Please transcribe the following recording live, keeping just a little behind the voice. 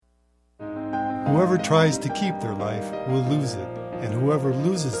Whoever tries to keep their life will lose it, and whoever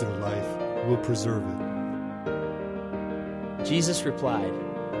loses their life will preserve it. Jesus replied,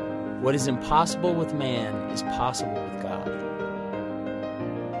 "What is impossible with man is possible with God."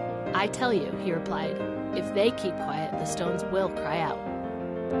 "I tell you," he replied, "if they keep quiet, the stones will cry out."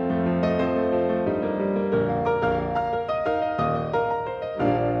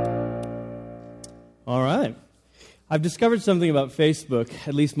 All right. I've discovered something about Facebook,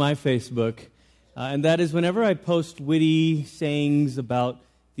 at least my Facebook, and that is whenever I post witty sayings about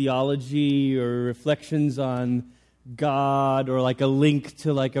theology or reflections on God or like a link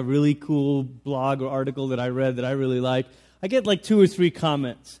to like a really cool blog or article that I read that I really like, I get like 2 or 3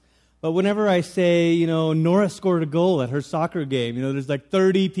 comments. But whenever I say, Nora scored a goal at her soccer game, there's like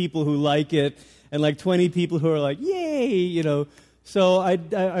 30 people who like it and like 20 people who are like, yay, So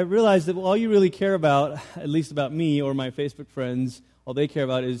I realized that all you really care about, at least about me or my Facebook friends, all they care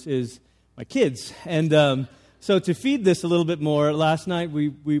about is my kids. And so to feed this a little bit more, last night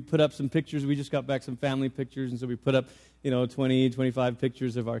we put up some pictures. We just got back some family pictures, and so we put up 20, 25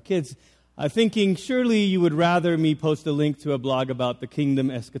 pictures of our kids. Thinking surely you would rather me post a link to a blog about the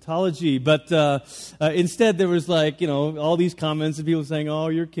kingdom eschatology, but instead there was all these comments of people saying, "Oh,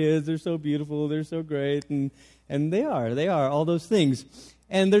 your kids, they're so beautiful, they're so great," and they are all those things.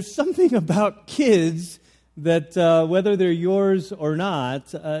 And there's something about kids that whether they're yours or not,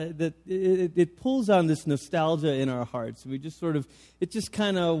 that it pulls on this nostalgia in our hearts. We just it just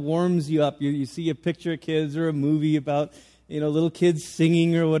kind of warms you up. You see a picture of kids or a movie about little kids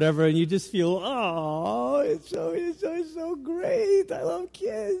singing or whatever, and you just feel, oh, it's so great. I love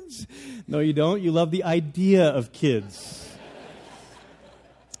kids. No, you don't. You love the idea of kids.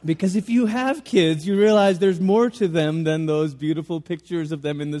 Because if you have kids, you realize there's more to them than those beautiful pictures of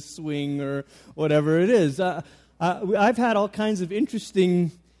them in the swing or whatever it is. I've had all kinds of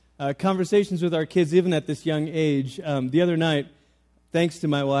interesting conversations with our kids, even at this young age. The other night, thanks to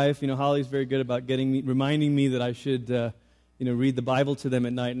my wife, Holly's very good about reminding me that I should read the Bible to them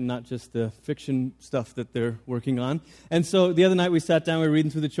at night and not just the fiction stuff that they're working on. And so the other night we sat down, we were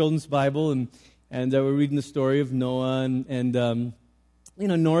reading through the children's Bible, and we're reading the story of Noah, and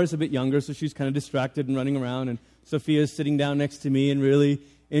Nora's a bit younger, so she's kind of distracted and running around, and Sophia's sitting down next to me and really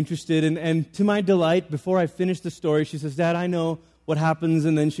interested. And to my delight, before I finish the story, she says, "Dad, I know what happens,"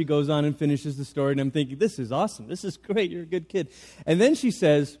 and then she goes on and finishes the story, and I'm thinking, this is awesome, this is great, you're a good kid. And then she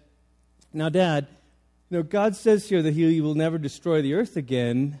says, "Now, Dad, God says here that He will never destroy the earth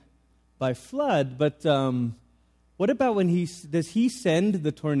again by flood, but what about when does He send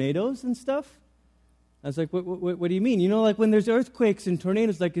the tornadoes and stuff?" I was like, what do you mean? Like when there's earthquakes and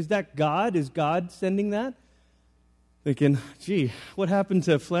tornadoes, like, is that God? Is God sending that? Thinking, gee, what happened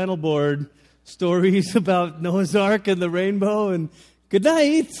to flannel board stories about Noah's Ark and the rainbow and good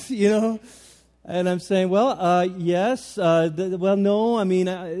night, And I'm saying, well, yes, no, I mean,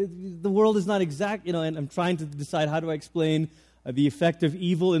 the world is not exact, and I'm trying to decide how do I explain the effect of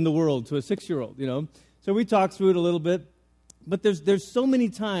evil in the world to a 6-year-old, So we talked through it a little bit, but there's so many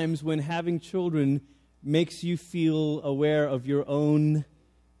times when having children makes you feel aware of your own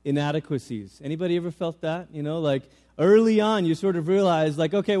inadequacies. Anybody ever felt that? Like early on you sort of realize,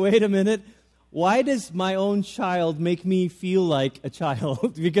 like, okay, wait a minute, why does my own child make me feel like a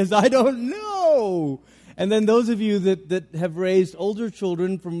child? Because I don't know. And then those of you that have raised older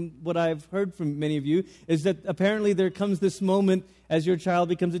children, from what I've heard from many of you, is that apparently there comes this moment as your child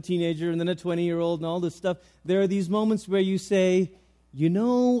becomes a teenager and then a 20-year-old and all this stuff. There are these moments where you say,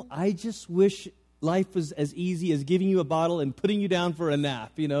 I just wish life was as easy as giving you a bottle and putting you down for a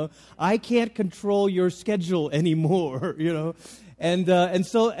nap, I can't control your schedule anymore, And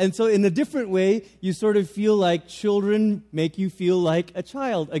so in a different way, you sort of feel like children make you feel like a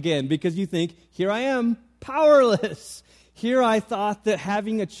child again, because you think, here I am, powerless. Here I thought that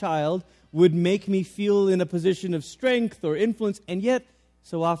having a child would make me feel in a position of strength or influence, and yet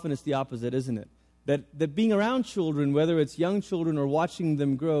so often it's the opposite, isn't it? That being around children, whether it's young children or watching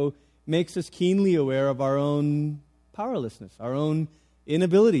them grow, makes us keenly aware of our own powerlessness, our own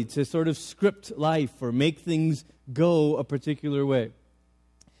inability to sort of script life or make things go a particular way.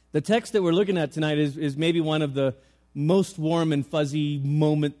 The text that we're looking at tonight is maybe one of the most warm and fuzzy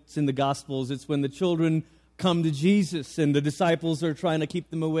moments in the Gospels. It's when the children come to Jesus and the disciples are trying to keep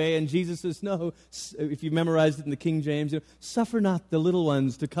them away, and Jesus says, no, if you memorized it in the King James, suffer not the little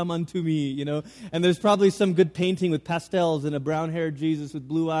ones to come unto me, And there's probably some good painting with pastels and a brown-haired Jesus with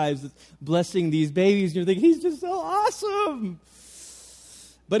blue eyes that's blessing these babies, and you're thinking, he's just so awesome.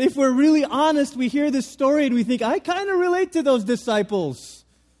 But if we're really honest, we hear this story and we think, I kind of relate to those disciples.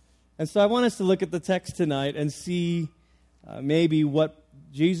 And so I want us to look at the text tonight and see maybe what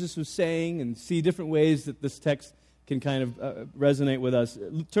Jesus was saying and see different ways that this text can kind of resonate with us.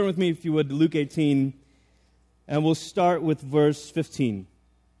 Turn with me, if you would, to Luke 18, and we'll start with verse 15.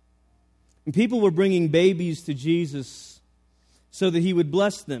 And people were bringing babies to Jesus so that he would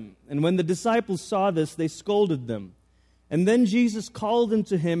bless them. And when the disciples saw this, they scolded them. And then Jesus called them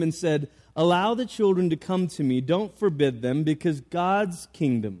to him and said, "Allow the children to come to me. Don't forbid them, because God's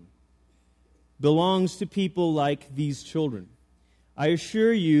kingdom belongs to people like these children. I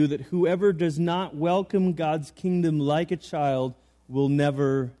assure you that whoever does not welcome God's kingdom like a child will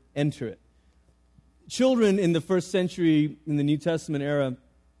never enter it." Children in the first century, in the New Testament era,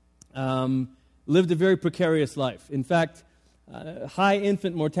 lived a very precarious life. In fact, high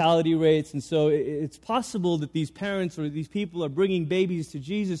infant mortality rates, and so it's possible that these parents or these people are bringing babies to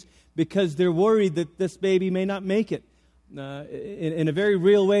Jesus because they're worried that this baby may not make it. In a very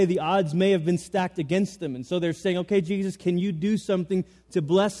real way, the odds may have been stacked against them. And so they're saying, "Okay, Jesus, can you do something to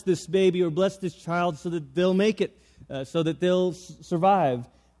bless this baby or bless this child so that they'll make it, so that they'll survive?"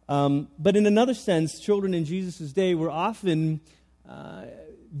 But in another sense, children in Jesus' day were often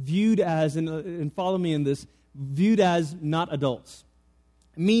viewed as, and follow me in this, viewed as not adults.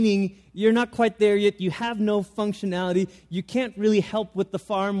 Meaning, you're not quite there yet, you have no functionality, you can't really help with the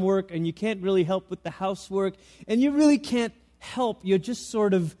farm work, and you can't really help with the housework, and you really can't help, you're just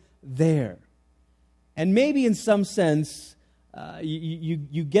sort of there. And maybe in some sense,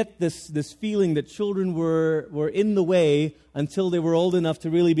 you get this feeling that children were in the way until they were old enough to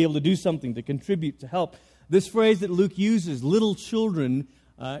really be able to do something, to contribute, to help. This phrase that Luke uses, little children,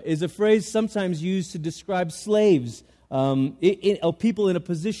 is a phrase sometimes used to describe slaves, people in a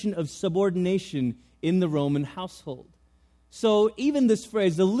position of subordination in the Roman household. So even this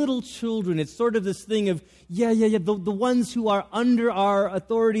phrase, the little children, it's sort of this thing of, the ones who are under our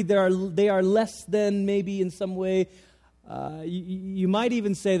authority, they are less than maybe in some way. You might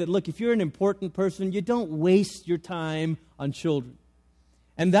even say that, look, if you're an important person, you don't waste your time on children.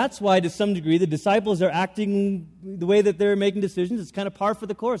 And that's why, to some degree, the disciples are acting the way that they're making decisions. It's kind of par for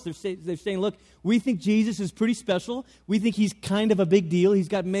the course. They're saying, look, we think Jesus is pretty special. We think he's kind of a big deal. He's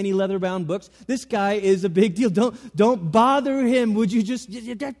got many leather-bound books. This guy is a big deal. Don't bother him. Would you just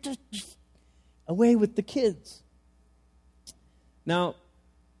away with the kids? Now,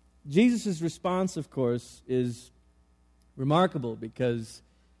 Jesus' response, of course, is remarkable because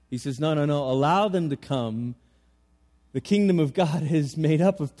he says, no, allow them to come. The kingdom of God is made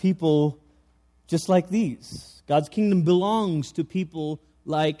up of people just like these. God's kingdom belongs to people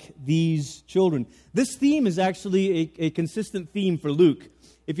like these children. This theme is actually a consistent theme for Luke.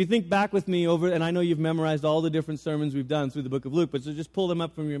 If you think back with me over, and I know you've memorized all the different sermons we've done through the book of Luke, but so just pull them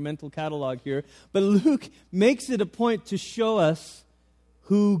up from your mental catalog here. But Luke makes it a point to show us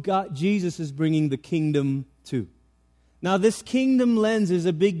who Jesus is bringing the kingdom to. Now, this kingdom lens is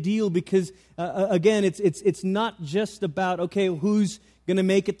a big deal because, again, it's not just about, okay, who's going to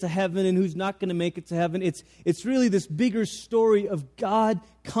make it to heaven and who's not going to make it to heaven. It's really this bigger story of God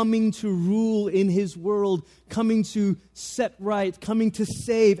coming to rule in his world, coming to set right, coming to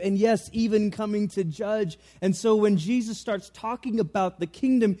save, and yes, even coming to judge. And so when Jesus starts talking about the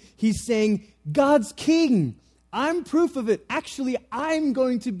kingdom, he's saying, God's king. I'm proof of it. Actually, I'm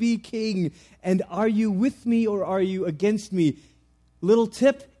going to be king. And are you with me or are you against me? Little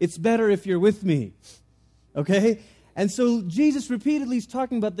tip, it's better if you're with me. Okay? And so Jesus repeatedly is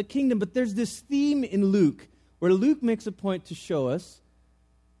talking about the kingdom, but there's this theme in Luke where Luke makes a point to show us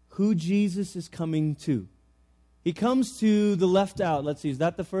who Jesus is coming to. He comes to the left out. Let's see, is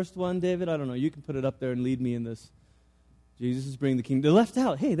that the first one, David? I don't know. You can put it up there and lead me in this. Jesus is bringing the kingdom. The left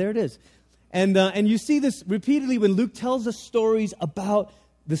out. Hey, there it is. And you see this repeatedly when Luke tells us stories about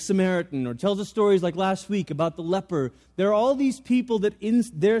the Samaritan or tells us stories like last week about the leper. There are all these people that in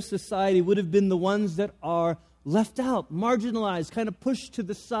their society would have been the ones that are left out, marginalized, kind of pushed to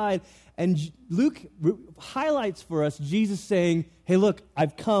the side. And Luke highlights for us Jesus saying, hey, look,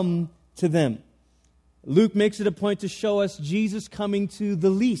 I've come to them. Luke makes it a point to show us Jesus coming to the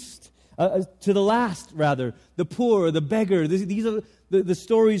least, to the last, rather, the poor, the beggar. These are the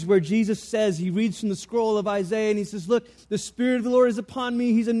stories where Jesus says, he reads from the scroll of Isaiah and he says, look, the Spirit of the Lord is upon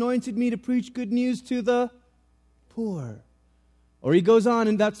me. He's anointed me to preach good news to the poor. Or he goes on,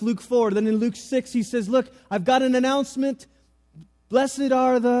 and that's Luke 4. Then in Luke 6, he says, look, I've got an announcement. Blessed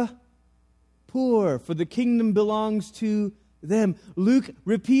are the poor, for the kingdom belongs to them. Luke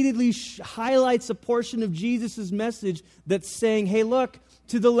repeatedly highlights a portion of Jesus' message that's saying, hey, look,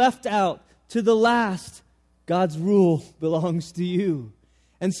 to the left out, to the last, God's rule belongs to you.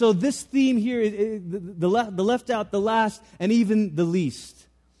 And so this theme here, the left out, the last, and even the least.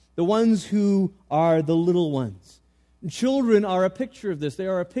 The ones who are the little ones. Children are a picture of this. They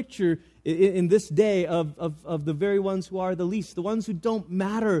are a picture in this day of the very ones who are the least, the ones who don't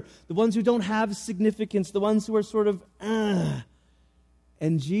matter, the ones who don't have significance, the ones who are sort of,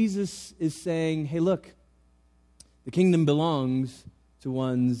 And Jesus is saying, hey, look, the kingdom belongs to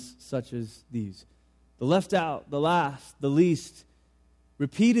ones such as these. The left out, the last, the least.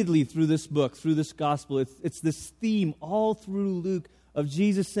 Repeatedly through this book, through this gospel, it's this theme all through Luke of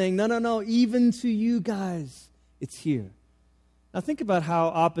Jesus saying, no, even to you guys, it's here. Now think about how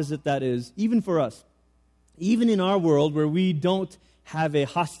opposite that is, even for us. Even in our world where we don't have a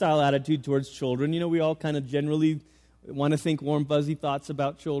hostile attitude towards children, we all kind of generally want to think warm, fuzzy thoughts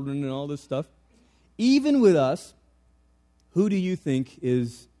about children and all this stuff. Even with us, who do you think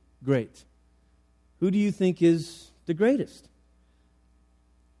is great? Who do you think is the greatest?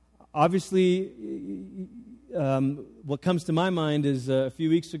 Obviously, what comes to my mind is a few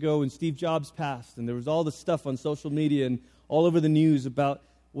weeks ago when Steve Jobs passed, and there was all this stuff on social media and all over the news about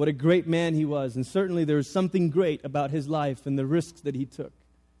what a great man he was, and certainly there was something great about his life and the risks that he took.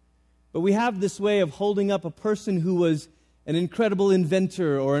 But we have this way of holding up a person who was an incredible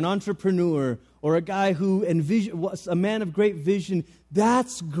inventor or an entrepreneur or a guy who was a man of great vision.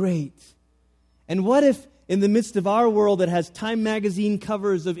 That's great. And what if in the midst of our world that has Time magazine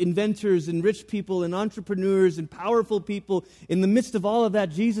covers of inventors and rich people and entrepreneurs and powerful people, in the midst of all of that,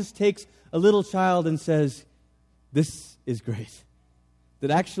 Jesus takes a little child and says, this is great.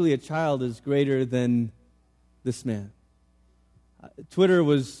 That actually a child is greater than this man. Twitter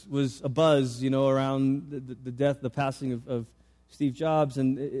was abuzz, around the death, the passing of Steve Jobs,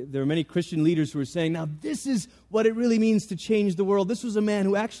 and there are many Christian leaders who are saying, now this is what it really means to change the world. This was a man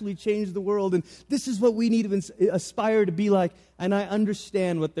who actually changed the world, and this is what we need to aspire to be like. And I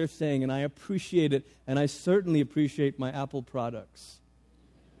understand what they're saying, and I appreciate it, and I certainly appreciate my Apple products.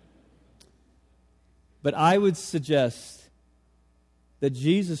 But I would suggest that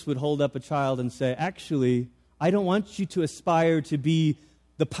Jesus would hold up a child and say, actually, I don't want you to aspire to be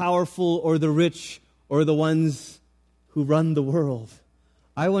the powerful or the rich or the ones who run the world.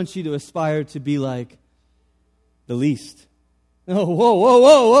 I want you to aspire to be like the least. Oh,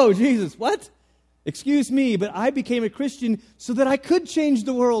 whoa, Jesus, what? Excuse me, but I became a Christian so that I could change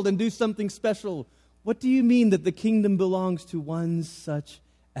the world and do something special. What do you mean that the kingdom belongs to ones such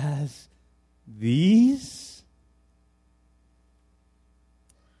as these?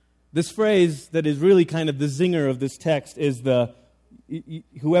 This phrase that is really kind of the zinger of this text is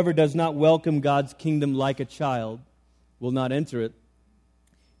whoever does not welcome God's kingdom like a child will not enter it.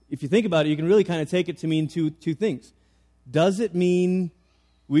 If you think about it, you can really kind of take it to mean two things. Does it mean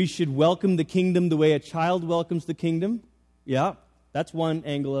we should welcome the kingdom the way a child welcomes the kingdom? Yeah, that's one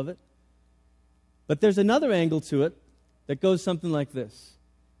angle of it. But there's another angle to it that goes something like this.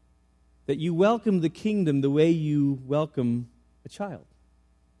 That you welcome the kingdom the way you welcome a child.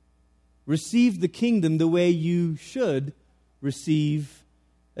 Receive the kingdom the way you should receive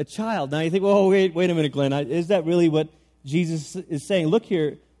a child. Now you think, well, wait a minute, Glenn. Is that really what Jesus is saying? Look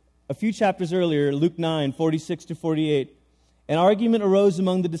here, a few chapters earlier, Luke 9, 46 to 48. An argument arose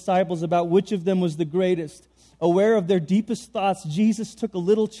among the disciples about which of them was the greatest. Aware of their deepest thoughts, Jesus took a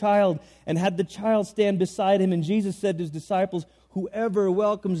little child and had the child stand beside him. And Jesus said to his disciples, whoever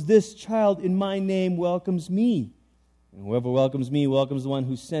welcomes this child in my name welcomes me. And whoever welcomes me welcomes the one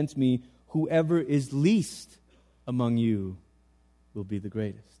who sent me. Whoever is least among you will be the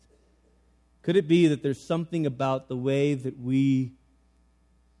greatest. Could it be that there's something about the way that we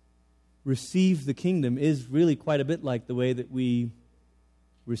receive the kingdom is really quite a bit like the way that we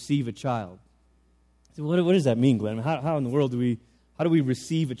receive a child? So what does that mean, Glenn? How in the world do we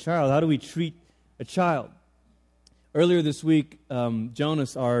receive a child? How do we treat a child? Earlier this week,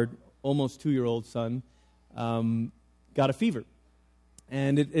 Jonas, our almost 2-year-old son, got a fever.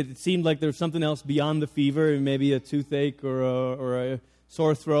 And it seemed like there was something else beyond the fever, maybe a toothache or a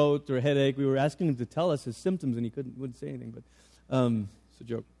sore throat or a headache. We were asking him to tell us his symptoms, and he wouldn't say anything. But it's a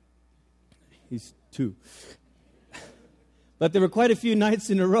joke. He's 2. But there were quite a few nights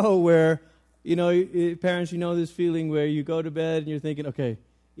in a row where, parents, this feeling where you go to bed and you're thinking, okay,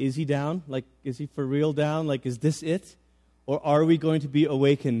 is he down? Like, is he for real down? Like, is this it? Or are we going to be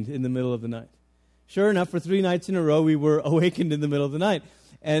awakened in the middle of the night? Sure enough, for 3 nights in a row, we were awakened in the middle of the night.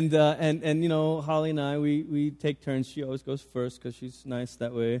 And Holly and I, we take turns. She always goes first because she's nice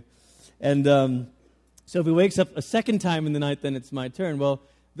that way. And so if he wakes up a second time in the night, then it's my turn. Well,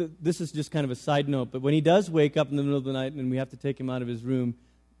 this is just kind of a side note. But when he does wake up in the middle of the night and we have to take him out of his room,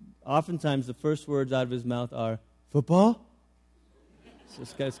 oftentimes the first words out of his mouth are, football? So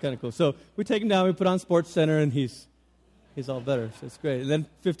it's kind of cool. So we take him down, we put on Sports Center, and he's He's all better, so it's great. And then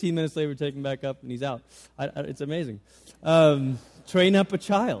 15 minutes later, we take him back up, and he's out. It's amazing. Train up a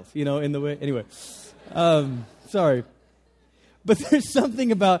child, in the way. Anyway, sorry. But there's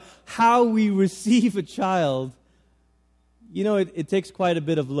something about how we receive a child. It takes quite a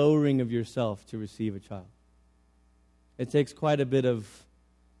bit of lowering of yourself to receive a child. It takes quite a bit of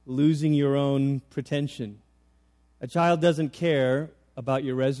losing your own pretension. A child doesn't care about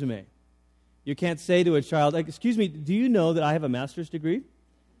your resume. You can't say to a child, excuse me, do you know that I have a master's degree?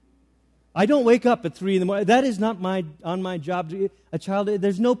 I don't wake up at 3 a.m. That is not on my job. A child,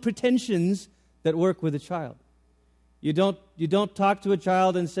 there's no pretensions that work with a child. You don't talk to a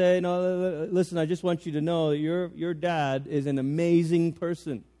child and say, no, listen, I just want you to know that your dad is an amazing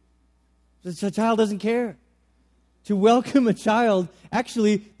person. A child doesn't care. To welcome a child,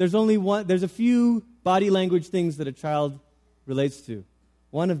 actually, there's a few body language things that a child relates to.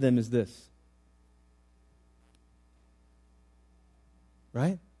 One of them is this.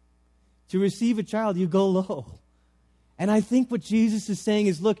 Right? To receive a child, you go low. And I think what Jesus is saying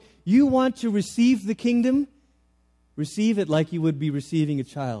is, look, you want to receive the kingdom? Receive it like you would be receiving a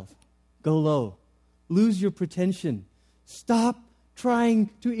child. Go low. Lose your pretension. Stop trying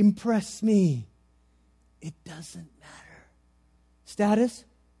to impress me. It doesn't matter. Status?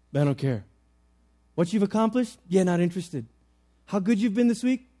 I don't care. What you've accomplished? Yeah, not interested. How good you've been this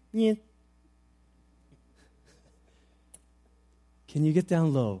week? Yeah. Can you get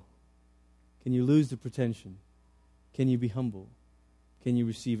down low? Can you lose the pretension? Can you be humble? Can you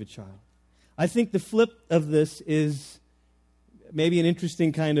receive a child? I think the flip of this is maybe an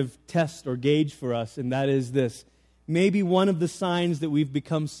interesting kind of test or gauge for us, and that is this. Maybe one of the signs that we've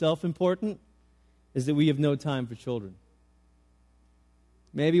become self-important is that we have no time for children.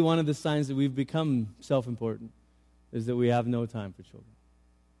 Maybe one of the signs that we've become self-important is that we have no time for children.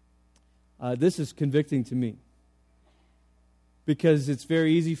 This is convicting to me because it's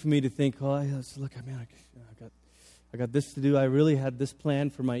very easy for me to think, I got this to do. I really had this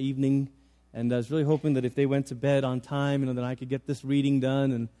planned for my evening, and I was really hoping that if they went to bed on time, then I could get this reading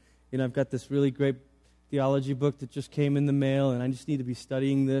done, and I've got this really great theology book that just came in the mail, and I just need to be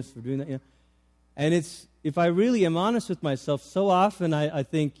studying this or doing that. And if I really am honest with myself, so often I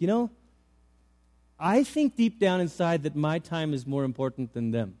think, I think deep down inside that my time is more important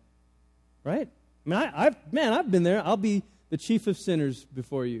than them, right? I mean, I've been there. I'll be the chief of sinners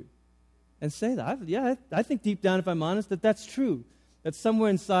before you, and say that. I think deep down, if I'm honest, that's true. That somewhere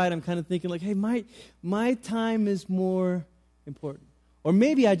inside, I'm kind of thinking like, hey, my time is more important. Or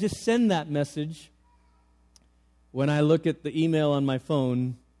maybe I just send that message when I look at the email on my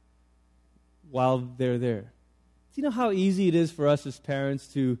phone while they're there. Do you know how easy it is for us as parents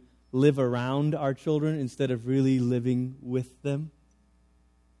to live around our children instead of really living with them?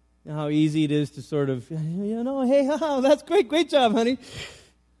 You know how easy it is to sort of, hey, that's great job, honey.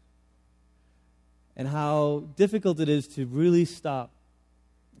 And how difficult it is to really stop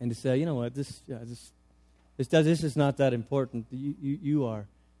and to say, you know what, this is not that important. You are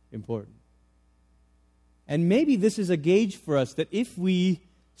important. And maybe this is a gauge for us that if we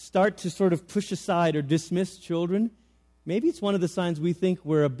start to sort of push aside or dismiss children, maybe it's one of the signs we think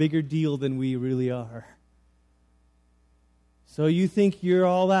we're a bigger deal than we really are. So you think you're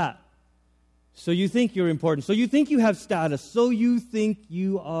all that. So you think you're important. So you think you have status. So you think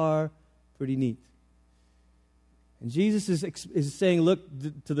you are pretty neat. And Jesus is saying, look,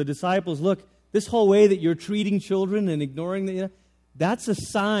 to the disciples, look, this whole way that you're treating children and ignoring them, that's a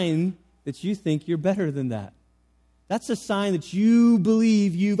sign that you think you're better than that. That's a sign that you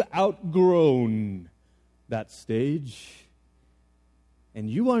believe you've outgrown that stage. And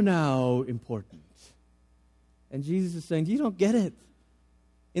you are now important. And Jesus is saying, you don't get it.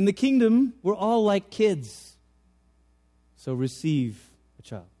 In the kingdom, we're all like kids. So receive a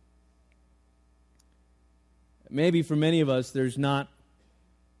child. Maybe for many of us, there's not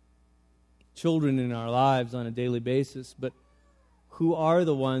children in our lives on a daily basis, but who are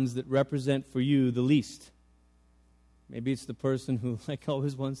the ones that represent for you the least? Maybe it's the person who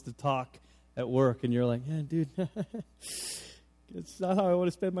always wants to talk at work, and you're like, yeah, dude, it's not how I want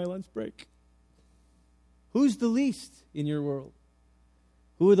to spend my lunch break. Who's the least in your world?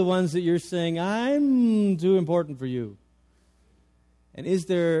 Who are the ones that you're saying, I'm too important for you? And is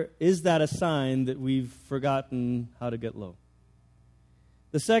that a sign that we've forgotten how to get low?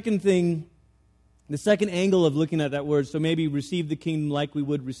 The second angle of looking at that word, so maybe receive the kingdom like we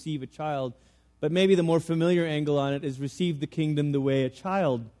would receive a child, but maybe the more familiar angle on it is receive the kingdom the way a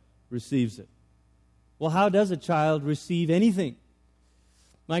child receives it. Well, how does a child receive anything?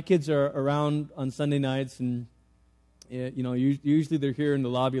 My kids are around on Sunday nights, and usually they're here in the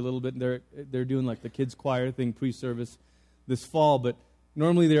lobby a little bit, and they're doing like the kids choir thing pre-service. this fall, but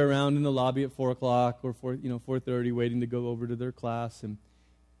normally they're around in the lobby at 4 o'clock or 4:30 waiting to go over to their class.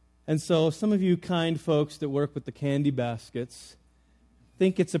 And so some of you kind folks that work with the candy baskets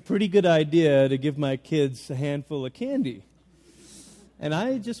think it's a pretty good idea to give my kids a handful of candy. And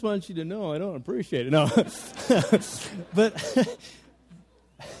I just want you to know I don't appreciate it. No.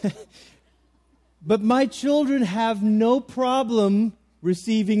 But my children have no problem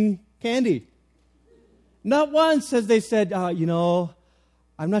receiving candy. Not once has they said, I'm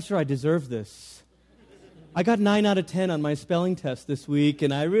not sure I deserve this. I got 9 out of 10 on my spelling test this week,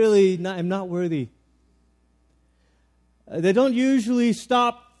 and I really am not worthy. They don't usually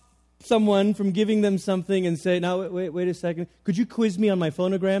stop someone from giving them something and say, now, wait a second. Could you quiz me on my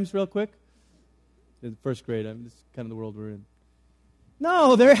phonograms real quick? In first grade, this is kind of the world we're in.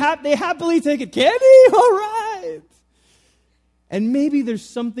 No, they happily take it. Candy? All right. And maybe there's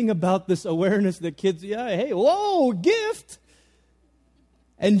something about this awareness that kids, hey, whoa, gift.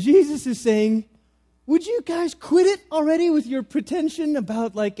 And Jesus is saying, would you guys quit it already with your pretension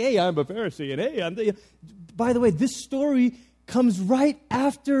about hey, I'm a Pharisee, and hey, By the way, this story comes right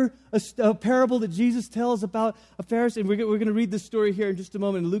after a parable that Jesus tells about a Pharisee. And we're going to read this story here in just a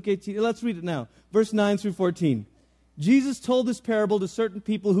moment in Luke 18. Let's read it now. Verse 9 through 14. Jesus told this parable to certain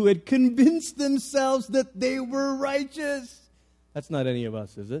people who had convinced themselves that they were righteous. That's not any of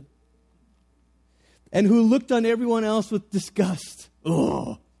us, is it? And who looked on everyone else with disgust.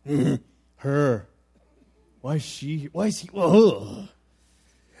 Oh, her. Why is he? Oh.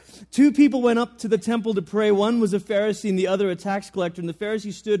 2 people went up to the temple to pray. One was a Pharisee and the other a tax collector. And the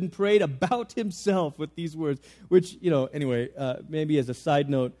Pharisee stood and prayed about himself with these words. Which, maybe as a side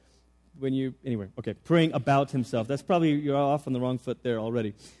note, praying about himself. That's probably, you're off on the wrong foot there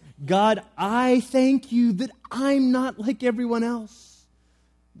already. God, I thank you that I'm not like everyone else.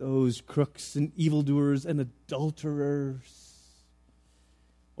 Those crooks and evildoers and adulterers.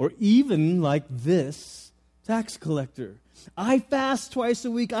 Or even like this tax collector. I fast twice a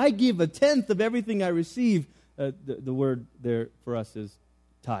week. I give 1/10 of everything I receive. The word there for us is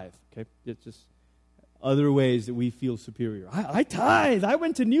tithe. Okay, it's just other ways that we feel superior. I tithe. I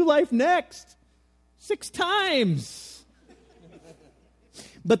went to New Life Next 6 times.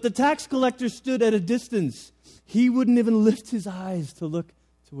 But the tax collector stood at a distance. He wouldn't even lift his eyes to look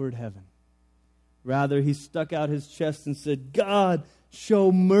toward heaven. Rather, he stuck out his chest and said, God,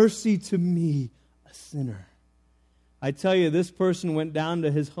 show mercy to me, a sinner. I tell you, this person went down to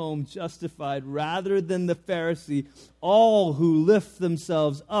his home justified rather than the Pharisee. All who lift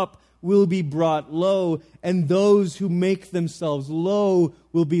themselves up will be brought low, and those who make themselves low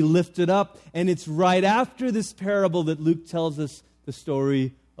will be lifted up. And it's right after this parable that Luke tells us the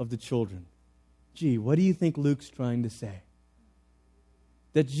story of the children. Gee, what do you think Luke's trying to say?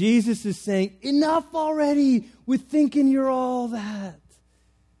 That Jesus is saying, enough already with thinking you're all that.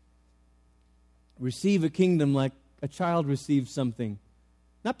 Receive a kingdom like a child receives something.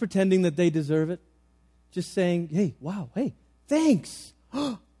 Not pretending that they deserve it. Just saying, hey, wow, hey, thanks.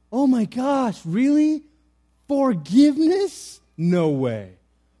 Oh my gosh, really? Forgiveness? No way.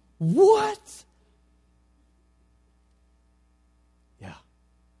 What?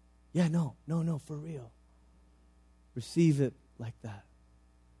 Yeah, no, for real. Receive it like that.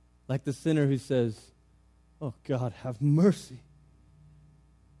 Like the sinner who says, oh God, have mercy.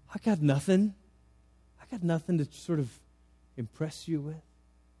 I got nothing to sort of impress you with.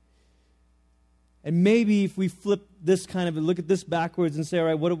 And maybe if we flip this kind of, look at this backwards and say, all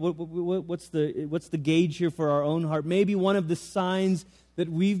right, what's the gauge here for our own heart? Maybe one of the signs that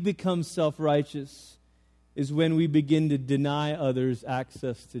we've become self-righteous is when we begin to deny others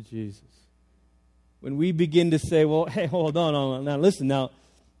access to Jesus. When we begin to say, well, hey, hold on, now listen, now,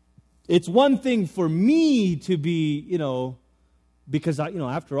 it's one thing for me to be, because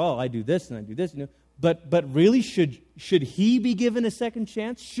after all, I do this and I do this, But really, should he be given a second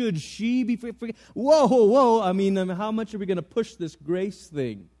chance? Should she be forgiven? Whoa. I mean, how much are we going to push this grace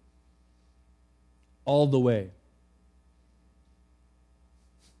thing? All the way.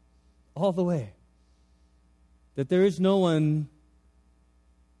 All the way. That there is no one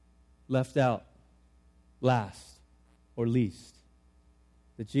left out, last or least.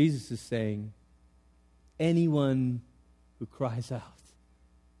 That Jesus is saying, anyone who cries out,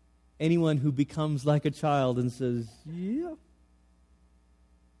 anyone who becomes like a child and says, yeah,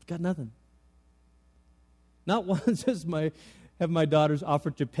 got nothing. Not once have my daughters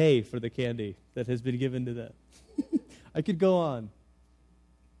offered to pay for the candy that has been given to them. I could go on.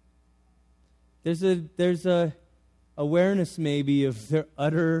 There's a awareness maybe of their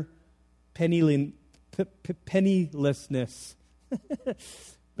utter pennilessness.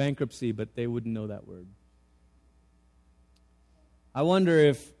 Bankruptcy, but they wouldn't know that word. I wonder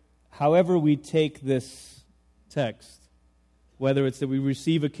if, however we take this text, whether it's that we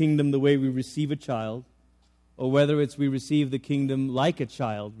receive a kingdom the way we receive a child, or whether it's we receive the kingdom like a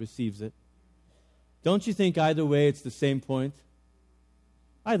child receives it, don't you think either way it's the same point?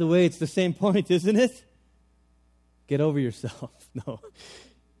 Either way it's the same point, isn't it? Get over yourself. No.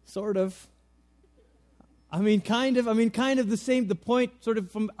 Sort of. Kind of the same. The point sort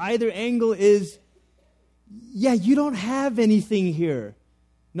of from either angle is, yeah, you don't have anything here.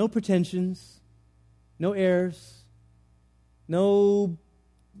 No pretensions, no airs, no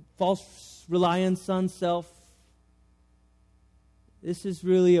false reliance on self. This is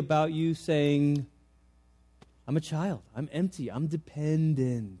really about you saying, I'm a child. I'm empty. I'm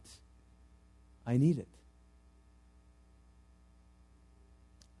dependent. I need it.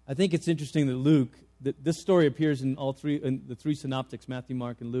 I think it's interesting that Luke, this story appears in the three synoptics, Matthew,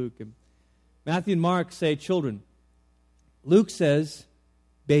 Mark, and Luke. And Matthew and Mark say children. Luke says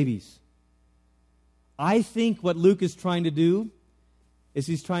babies. I think what Luke is trying to do is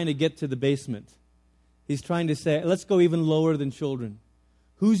he's trying to get to the basement. He's trying to say, let's go even lower than children.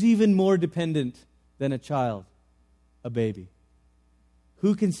 Who's even more dependent than a child? A baby.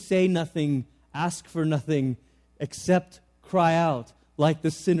 Who can say nothing, ask for nothing, except cry out, like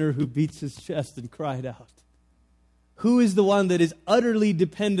the sinner who beats his chest and cried out? Who is the one that is utterly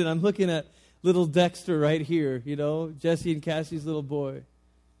dependent? I'm looking at little Dexter right here, Jesse and Cassie's little boy.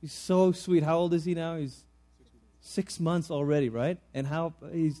 He's so sweet. How old is he now? He's 6 months already, right? And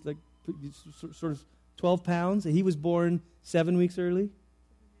he's sort of 12 pounds. He was born 7 weeks early.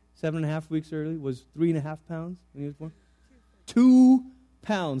 7.5 weeks early. Was 3.5 pounds when he was born. 2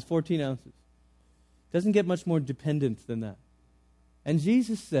 pounds, 14 ounces. Doesn't get much more dependent than that. And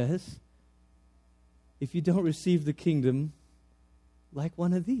Jesus says, if you don't receive the kingdom like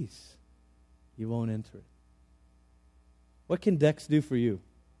one of these, you won't enter it. What can Dex do for you?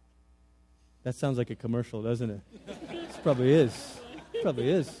 That sounds like a commercial, doesn't it? It probably is. It probably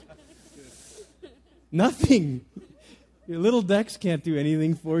is. Nothing. Your little Dex can't do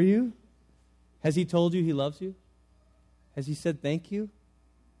anything for you. Has he told you he loves you? Has he said thank you?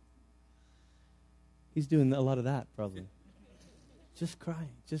 He's doing a lot of that, probably. Just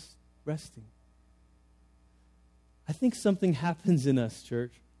crying, just resting. I think something happens in us,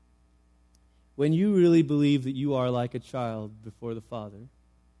 church, when you really believe that you are like a child before the Father.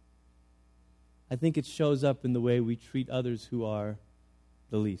 I think it shows up in the way we treat others who are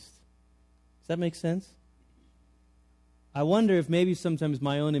the least. Does that make sense? I wonder if maybe sometimes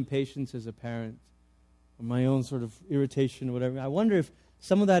my own impatience as a parent, or my own sort of irritation or whatever, I wonder if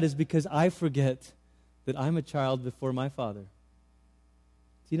some of that is because I forget that I'm a child before my Father. Do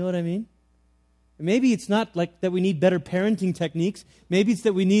you know what I mean? Maybe it's not like that we need better parenting techniques. Maybe it's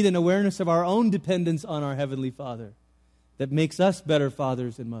that we need an awareness of our own dependence on our Heavenly Father that makes us better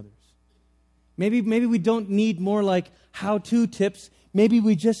fathers and mothers. Maybe we don't need more like how-to tips. Maybe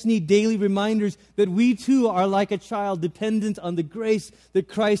we just need daily reminders that we too are like a child, dependent on the grace that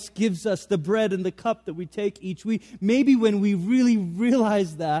Christ gives us, the bread and the cup that we take each week. Maybe when we really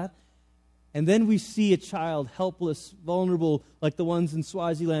realize that, and then we see a child helpless, vulnerable, like the ones in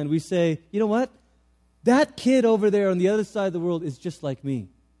Swaziland, we say, you know what? That kid over there on the other side of the world is just like me.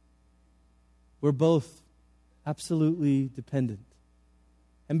 We're both absolutely dependent.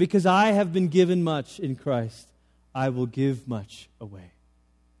 And because I have been given much in Christ, I will give much away.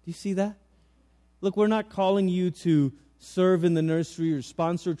 Do you see that? Look, we're not calling you to serve in the nursery or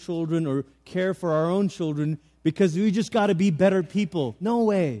sponsor children or care for our own children because we just got to be better people. No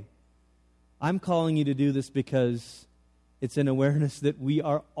way. I'm calling you to do this because it's an awareness that we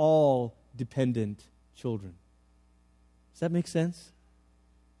are all dependent children. Does that make sense?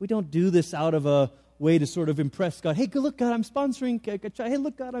 We don't do this out of a way to sort of impress God. Hey, look, God, I'm sponsoring a child. Hey,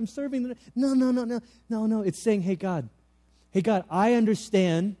 look, God, I'm serving. No. It's saying, hey, God, I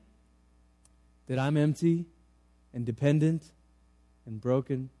understand that I'm empty and dependent and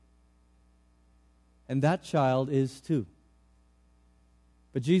broken. And that child is too.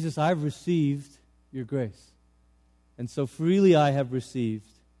 But Jesus, I've received your grace. And so freely I have received,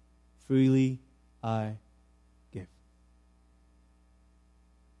 freely I give.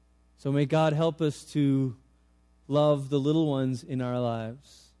 So may God help us to love the little ones in our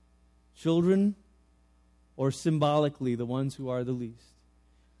lives, children, or symbolically the ones who are the least.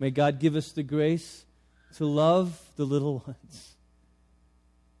 May God give us the grace to love the little ones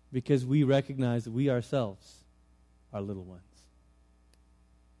because we recognize that we ourselves are little ones.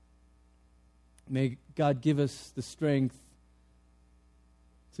 May God give us the strength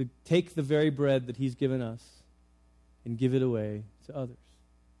to take the very bread that He's given us and give it away to others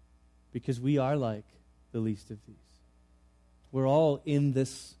because we are like the least of these. We're all in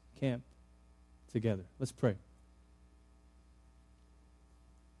this camp together. Let's pray.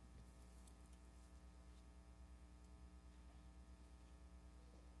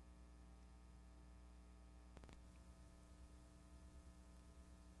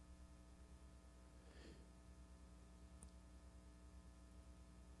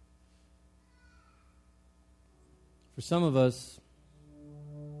 For some of us,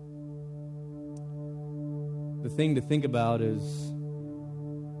 the thing to think about is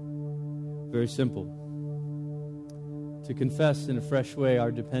very simple. To confess in a fresh way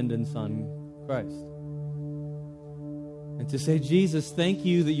our dependence on Christ. And to say, Jesus, thank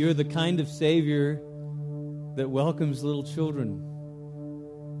you that you're the kind of Savior that welcomes little children,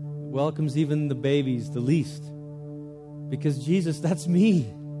 that welcomes even the babies, the least. Because Jesus, that's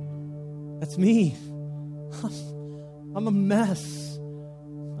me. That's me. I'm a mess.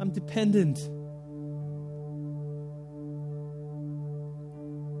 I'm dependent.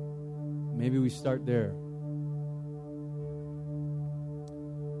 Maybe we start there.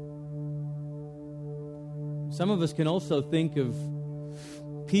 Some of us can also think of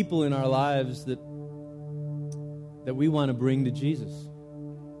people in our lives that we want to bring to Jesus.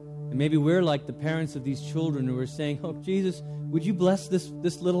 And maybe we're like the parents of these children who are saying, oh, Jesus, would you bless this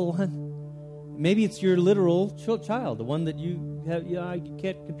little one? Maybe it's your literal child, the one that you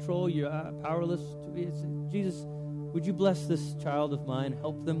can't control, you're powerless to. Jesus, would you bless this child of mine,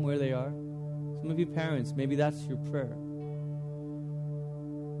 help them where they are? Some of you parents, maybe that's your prayer.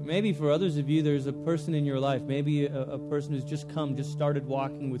 Maybe for others of you, there's a person in your life, maybe a person who's just started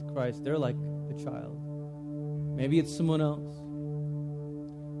walking with Christ. They're like a child. Maybe it's someone else.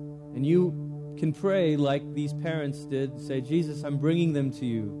 And you can pray like these parents did, say, Jesus, I'm bringing them to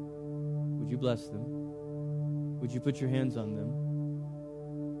you. Would you bless them? Would you put your hands on them?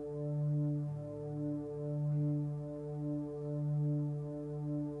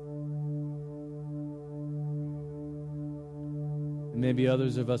 And maybe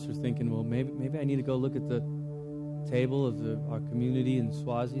others of us are thinking, well, maybe I need to go look at the table of our community in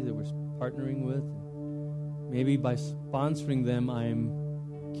Swazi that we're partnering with. Maybe by sponsoring them, I'm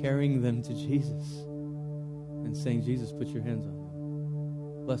carrying them to Jesus and saying, Jesus, put your hands on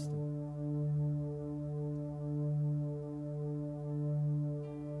them. Bless them.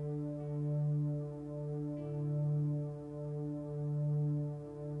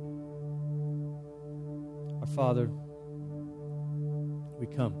 Father, we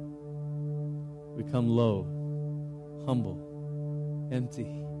come. We come low, humble, empty,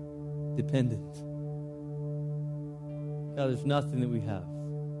 dependent. God, there's nothing that we have.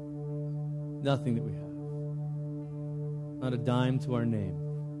 Nothing that we have. Not a dime to our name.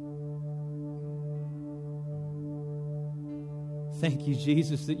 Thank you,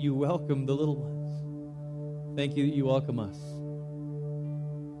 Jesus, that you welcome the little ones. Thank you that you welcome us.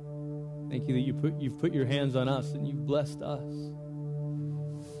 Thank you that you've put your hands on us and you've blessed us.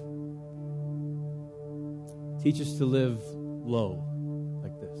 Teach us to live low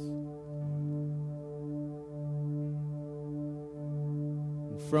like this.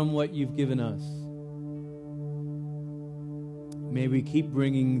 And from what you've given us, may we keep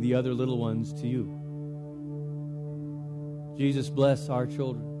bringing the other little ones to you. Jesus, bless our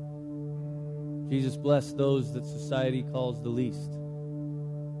children. Jesus, bless those that society calls the least.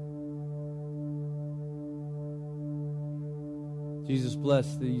 Jesus,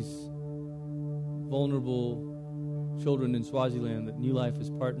 bless these vulnerable children in Swaziland that New Life is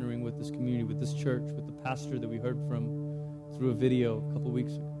partnering with this community, with this church, with the pastor that we heard from through a video a couple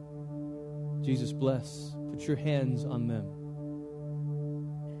weeks ago. Jesus, bless. Put your hands on them.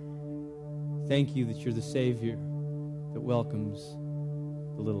 Thank you that you're the Savior that welcomes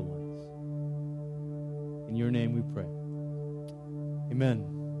the little ones. In your name we pray.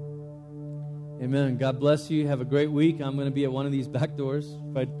 Amen. Amen. God bless you. Have a great week. I'm going to be at one of these back doors,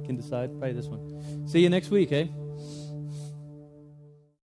 if I can decide. Probably this one. See you next week, eh?